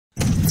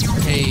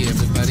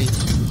everybody.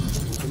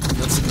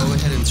 Let's go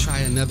ahead and try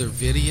another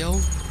video.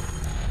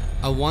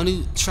 I want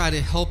to try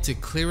to help to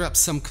clear up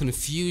some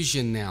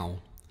confusion now.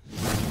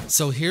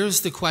 So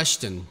here's the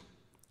question.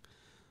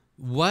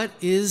 What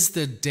is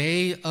the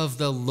day of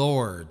the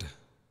Lord?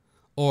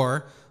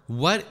 Or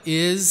what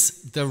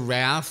is the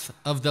wrath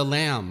of the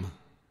Lamb?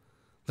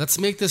 Let's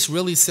make this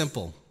really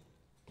simple.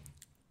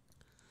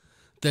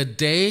 The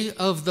day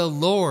of the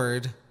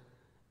Lord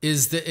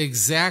is the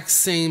exact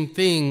same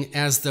thing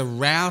as the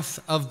wrath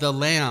of the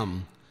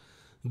Lamb.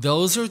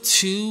 Those are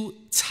two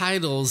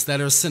titles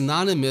that are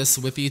synonymous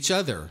with each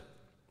other.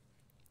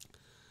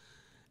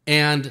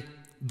 And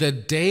the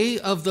day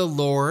of the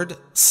Lord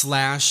 /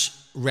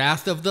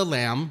 wrath of the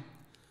Lamb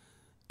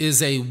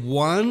is a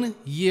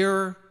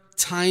 1-year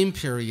time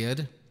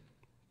period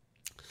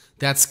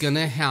that's going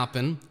to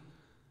happen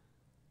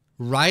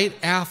right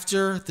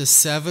after the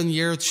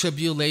 7-year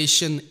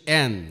tribulation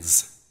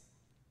ends.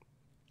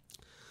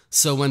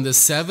 So when the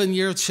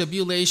 7-year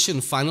tribulation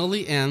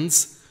finally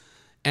ends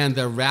and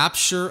the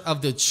rapture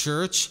of the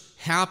church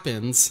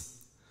happens,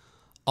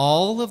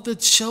 all of the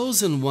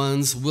chosen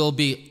ones will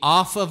be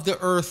off of the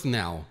earth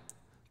now.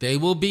 They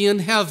will be in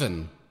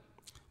heaven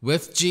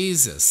with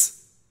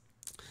Jesus.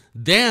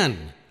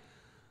 Then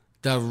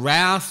the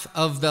wrath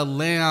of the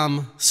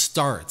Lamb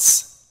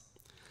starts.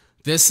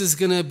 This is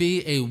going to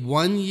be a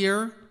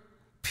 1-year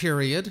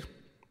period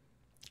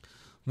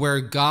where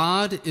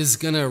God is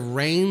going to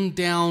rain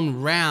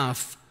down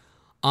wrath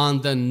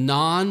on the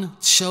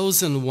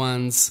non-chosen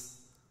ones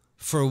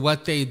for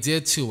what they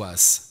did to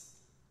us.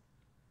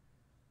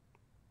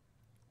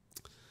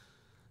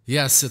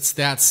 Yes, it's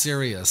that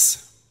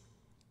serious.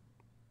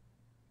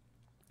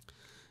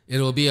 It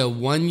will be a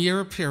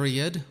 1-year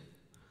period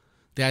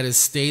that is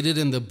stated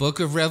in the book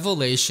of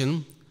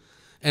Revelation.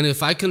 And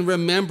if I can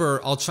remember,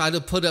 I'll try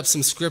to put up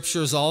some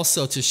scriptures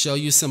also to show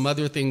you some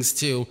other things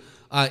too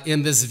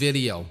in this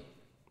video.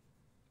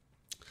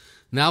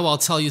 Now I'll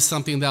tell you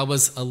something that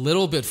was a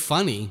little bit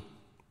funny.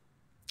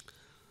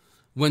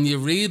 When you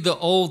read the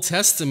Old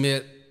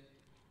Testament,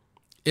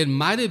 it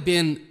might have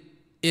been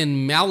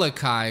in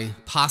Malachi,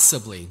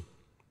 possibly.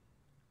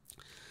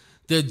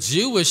 The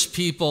Jewish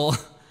people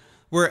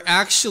were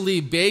actually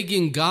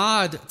begging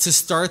God to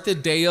start the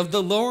day of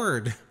the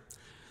Lord.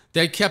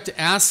 They kept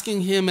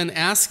asking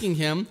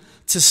him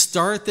to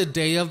start the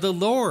day of the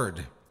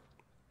Lord.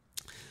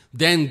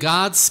 Then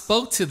God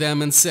spoke to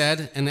them and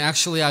said, and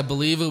actually I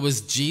believe it was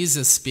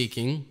Jesus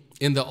speaking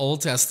in the Old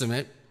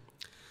Testament.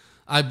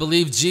 I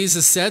believe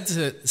Jesus said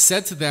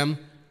to them,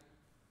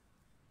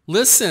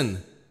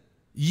 listen,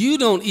 you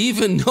don't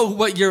even know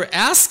what you're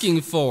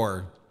asking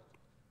for.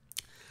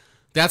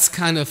 That's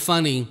kind of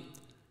funny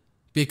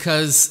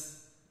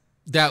because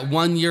that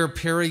 1-year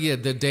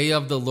period, the day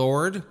of the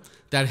Lord,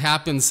 that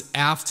happens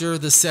after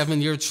the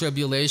 7-year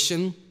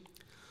tribulation,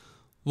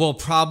 will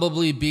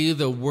probably be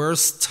the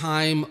worst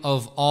time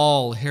of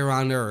all here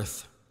on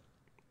earth.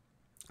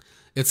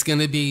 It's going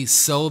to be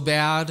so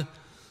bad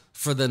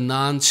for the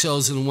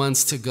non-chosen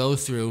ones to go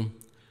through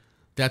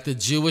that the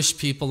Jewish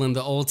people in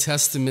the Old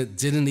Testament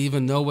didn't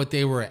even know what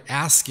they were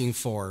asking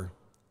for.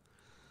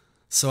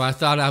 So I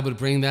thought I would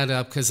bring that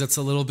up because it's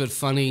a little bit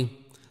funny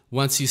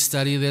once you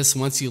study this,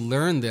 once you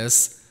learn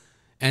this,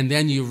 and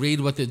then you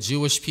read what the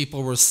Jewish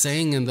people were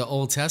saying in the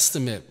Old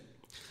Testament.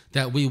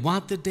 That we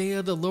want the day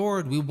of the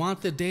Lord. We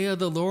want the day of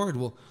the Lord.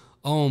 Well,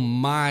 oh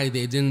my,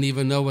 they didn't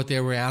even know what they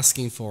were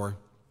asking for.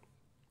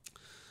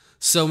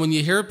 So when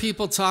you hear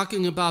people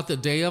talking about the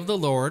day of the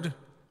Lord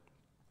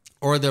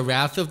or the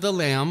wrath of the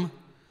Lamb,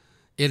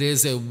 it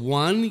is a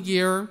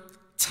 1-year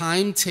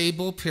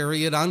timetable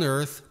period on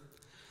earth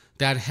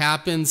that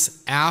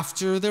happens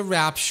after the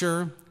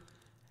rapture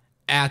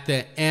at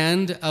the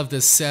end of the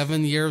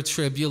 7-year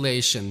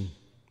tribulation.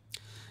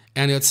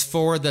 And it's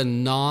for the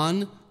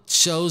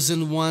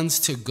non-chosen ones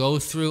to go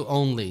through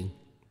only.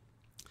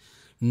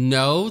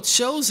 No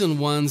chosen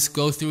ones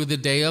go through the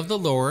day of the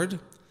Lord.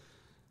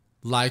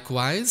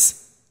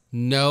 Likewise,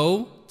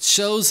 no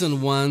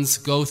chosen ones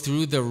go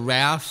through the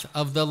wrath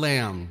of the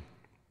Lamb.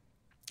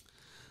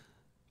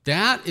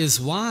 That is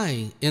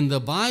why in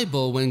the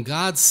Bible, when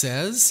God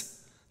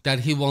says that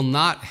he will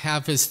not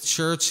have his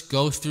church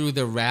go through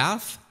the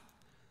wrath,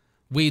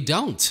 we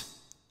don't.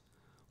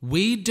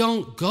 We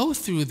don't go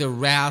through the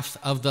wrath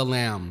of the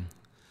Lamb.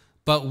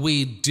 But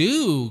we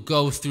do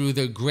go through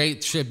the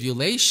Great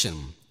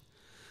Tribulation.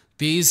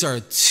 These are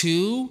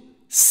two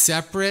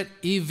separate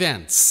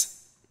events.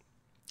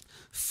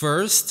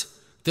 First,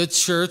 the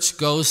church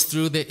goes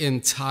through the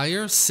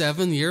entire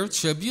 7-year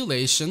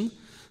tribulation,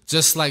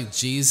 just like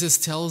Jesus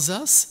tells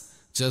us,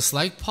 just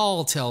like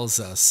Paul tells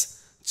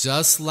us,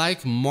 just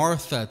like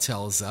Martha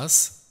tells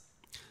us.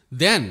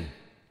 Then,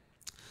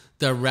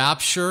 the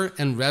rapture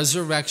and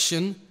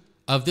resurrection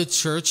of the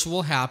church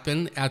will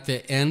happen at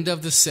the end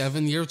of the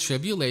 7-year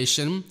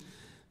tribulation.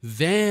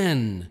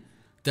 Then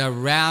the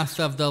wrath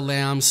of the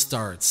Lamb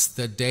starts,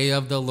 the day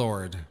of the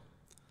Lord.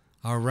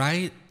 All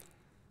right?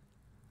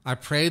 I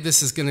pray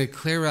this is going to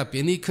clear up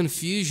any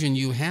confusion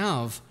you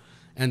have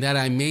and that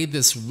I made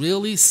this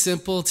really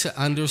simple to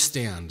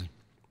understand.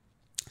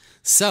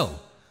 So,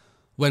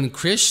 when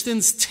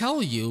Christians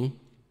tell you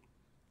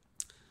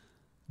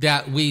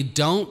that we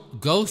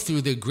don't go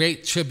through the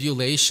great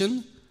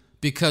tribulation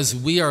because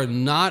we are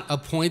not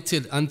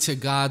appointed unto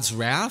God's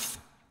wrath,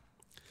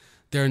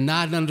 they're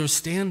not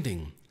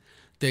understanding.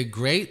 The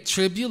great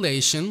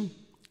tribulation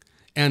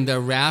and the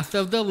wrath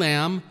of the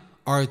Lamb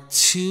are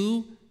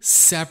two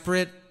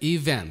separate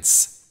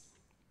events.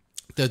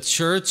 The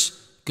church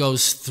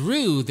goes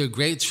through the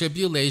great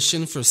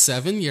tribulation for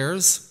 7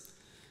 years.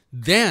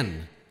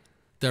 Then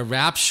the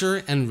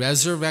rapture and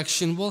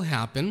resurrection will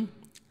happen.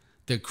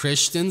 The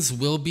Christians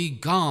will be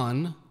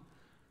gone.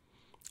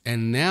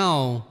 And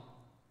now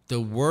the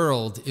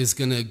world is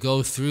going to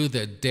go through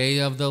the day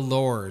of the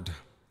Lord,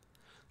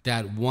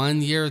 that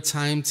 1 year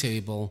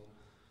timetable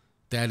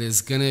that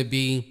is going to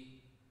be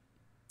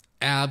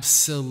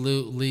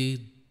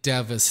absolutely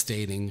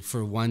devastating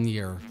for 1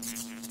 year.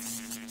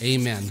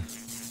 Amen.